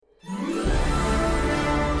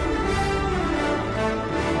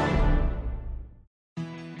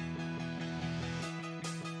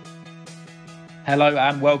Hello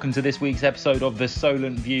and welcome to this week's episode of The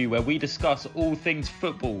Solent View, where we discuss all things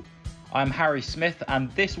football. I'm Harry Smith,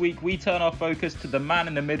 and this week we turn our focus to the man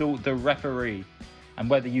in the middle, the referee. And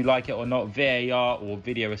whether you like it or not, VAR or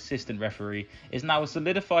video assistant referee is now a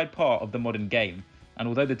solidified part of the modern game. And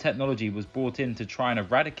although the technology was brought in to try and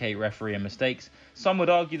eradicate refereeing mistakes, some would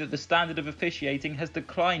argue that the standard of officiating has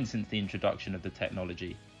declined since the introduction of the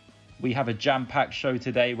technology. We have a jam-packed show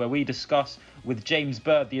today where we discuss with James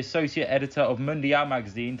Bird, the associate editor of Mundial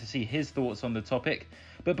magazine, to see his thoughts on the topic.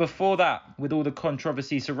 But before that, with all the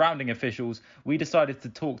controversy surrounding officials, we decided to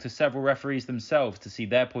talk to several referees themselves to see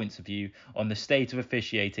their points of view on the state of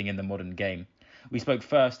officiating in the modern game. We spoke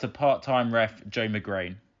first to part-time ref Joe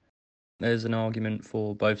McGrain. There's an argument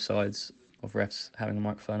for both sides of refs having a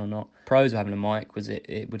microphone or not. Pros of having a mic was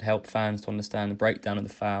it would help fans to understand the breakdown of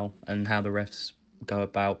the foul and how the refs go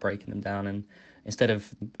about breaking them down, and instead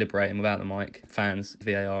of deliberating without the mic, fans,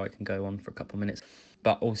 VAR, it can go on for a couple of minutes.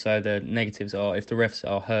 But also the negatives are if the refs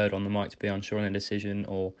are heard on the mic to be unsure on their decision,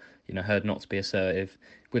 or heard not to be assertive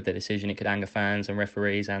with their decision, it could anger fans and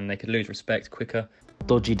referees and they could lose respect quicker.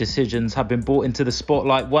 Dodgy decisions have been brought into the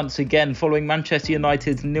spotlight once again following Manchester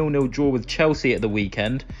United's 0-0 draw with Chelsea at the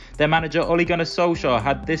weekend. Their manager Ole Gunnar Solskjaer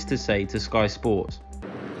had this to say to Sky Sports.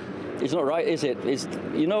 It's not right, is it?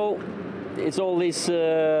 It's all these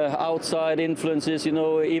outside influences,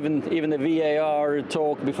 even the VAR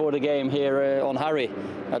talk before the game here on Harry.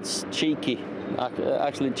 That's cheeky,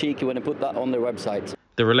 actually cheeky when they put that on their website.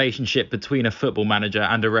 The relationship between a football manager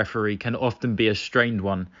and a referee can often be a strained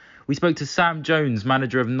one. We spoke to Sam Jones,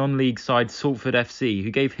 manager of non-league side Salford FC,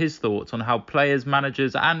 who gave his thoughts on how players,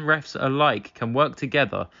 managers and refs alike can work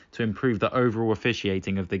together to improve the overall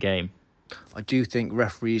officiating of the game. I do think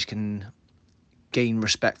referees can gain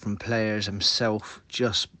respect from players themselves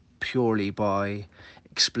just purely by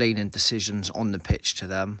explaining decisions on the pitch to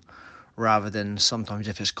them, rather than sometimes,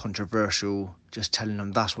 if it's controversial, just telling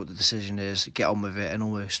them that's what the decision is, get on with it, and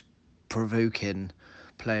almost provoking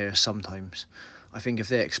players sometimes. I think if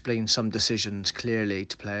they explain some decisions clearly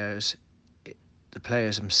to players, the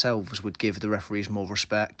players themselves would give the referees more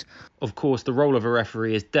respect. Of course, the role of a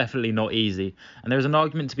referee is definitely not easy, and there's an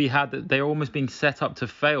argument to be had that they're almost being set up to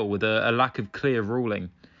fail with a lack of clear ruling.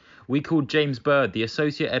 We called James Bird, the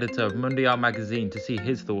associate editor of Mundial magazine, to see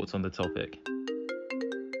his thoughts on the topic.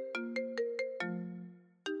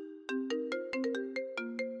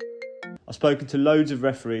 I've spoken to loads of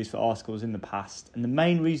referees for articles in the past, and the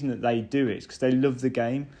main reason that they do it is because they love the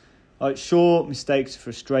game. Like, sure, mistakes are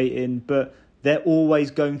frustrating, but they're always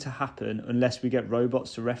going to happen unless we get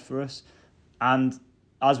robots to ref for us. And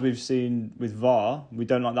as we've seen with VAR, we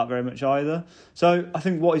don't like that very much either. So I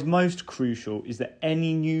think what is most crucial is that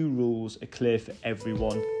any new rules are clear for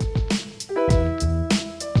everyone.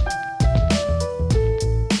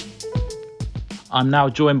 I'm now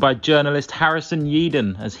joined by journalist Harrison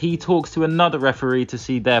Yeadon as he talks to another referee to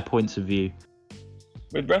see their points of view.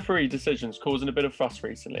 With referee decisions causing a bit of fuss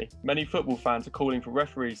recently, many football fans are calling for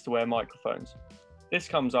referees to wear microphones. This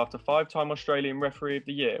comes after five-time Australian Referee of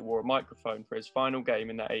the Year wore a microphone for his final game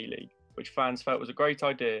in the A-League, which fans felt was a great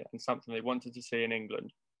idea and something they wanted to see in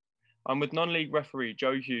England. I'm with non-league referee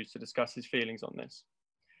Joe Hughes to discuss his feelings on this.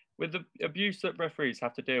 With the abuse that referees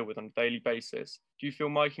have to deal with on a daily basis, do you feel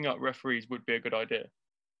miking up referees would be a good idea?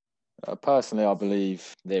 Personally, I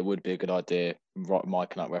believe it would be a good idea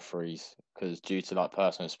miking up referees, because due to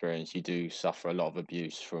personal experience, you do suffer a lot of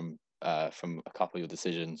abuse from a couple of your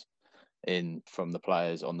decisions from the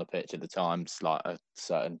players on the pitch at the times. A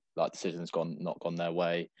certain decision's not gone their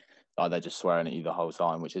way, they're just swearing at you the whole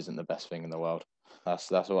time, which isn't the best thing in the world. That's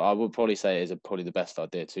what I would probably say is probably the best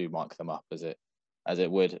idea to mic them up, as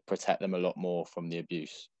it would protect them a lot more from the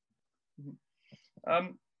abuse.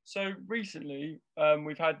 So recently,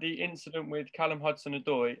 we've had the incident with Callum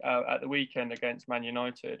Hudson-Odoi at the weekend against Man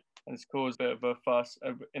United, and it's caused a bit of a fuss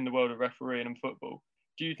in the world of refereeing and football.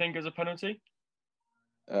 Do you think it was a penalty?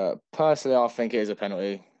 Personally, I think it is a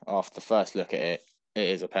penalty. After the first look at it, it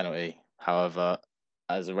is a penalty. However,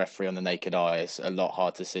 as a referee on the naked eye, it's a lot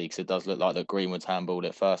hard to see because it does look like that Greenwood's handballed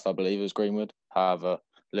it first. I believe it was Greenwood. However,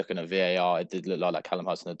 looking at VAR, it did look like Callum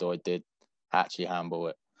Hudson-Odoi did actually handball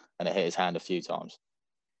it, and it hit his hand a few times.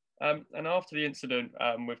 And after the incident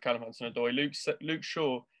with Callum Hudson-Odoi, Luke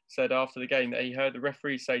Shaw said after the game that he heard the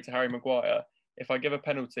referee say to Harry Maguire, "If I give a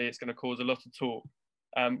penalty, it's going to cause a lot of talk."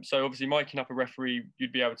 So obviously, miking up a referee,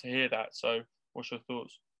 you'd be able to hear that. So what's your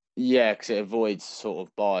thoughts? Yeah, because it avoids sort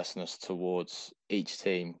of biasness towards each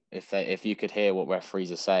team. If you could hear what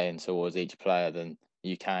referees are saying towards each player, then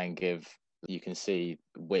you can see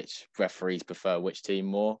which referees prefer which team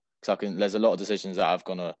more. Because there's a lot of decisions that have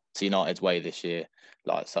gone to United's way this year,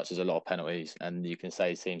 like such as a lot of penalties, and you can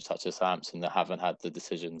say teams such as Southampton that haven't had the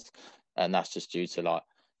decisions, and that's just due to like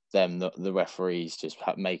them, the referees just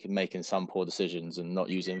making some poor decisions and not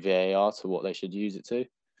using VAR to what they should use it to.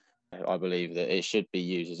 I believe that it should be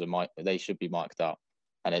used as they should be mic'd up,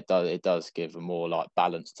 and it does give a more like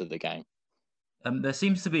balance to the game. There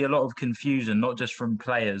seems to be a lot of confusion, not just from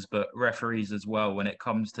players, but referees as well, when it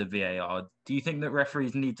comes to VAR. Do you think that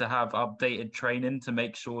referees need to have updated training to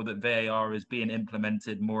make sure that VAR is being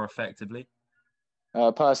implemented more effectively?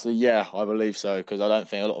 Personally, yeah, I believe so, because I don't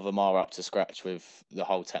think a lot of them are up to scratch with the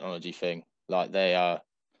whole technology thing. Like they're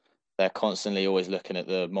constantly always looking at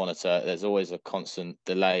the monitor. There's always a constant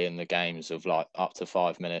delay in the games of like up to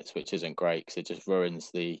 5 minutes, which isn't great because it just ruins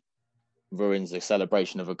the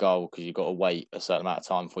celebration of a goal, because you've got to wait a certain amount of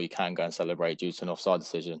time before you can go and celebrate due to an offside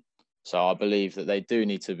decision. So I believe that they do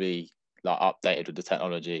need to be like updated with the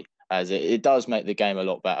technology, as it does make the game a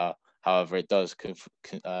lot better. However, it does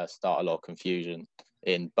start a lot of confusion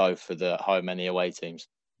in both for the home and the away teams.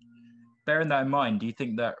 Bearing that in mind, do you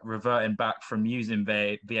think that reverting back from using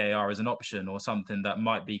VAR is an option or something that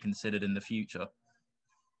might be considered in the future?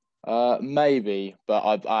 Maybe, but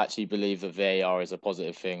I actually believe that VAR is a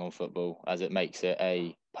positive thing on football, as it makes it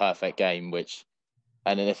a perfect game,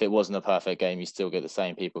 and then if it wasn't a perfect game, you still get the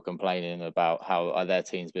same people complaining about how their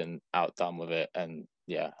team's been outdone with it, and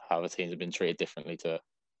how the teams have been treated differently to it.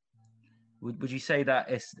 Would you say that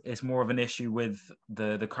it's more of an issue with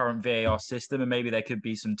the current VAR system, and maybe there could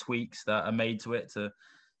be some tweaks that are made to it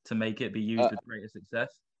to make it be used with greater success?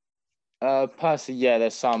 Personally, yeah,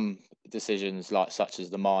 there's some decisions such as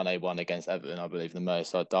the Mane one against Everton, I believe, the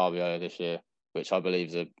Merseyside derby earlier this year, which I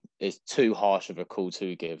believe is too harsh of a call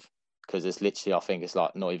to give, because it's literally, I think it's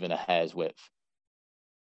like not even a hair's width.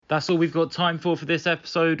 That's all we've got time for this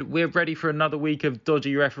episode. We're ready for another week of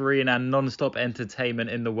dodgy refereeing and non-stop entertainment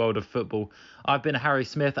in the world of football. I've been Harry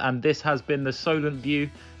Smith, and this has been the Solent View.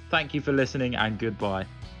 Thank you for listening, and goodbye.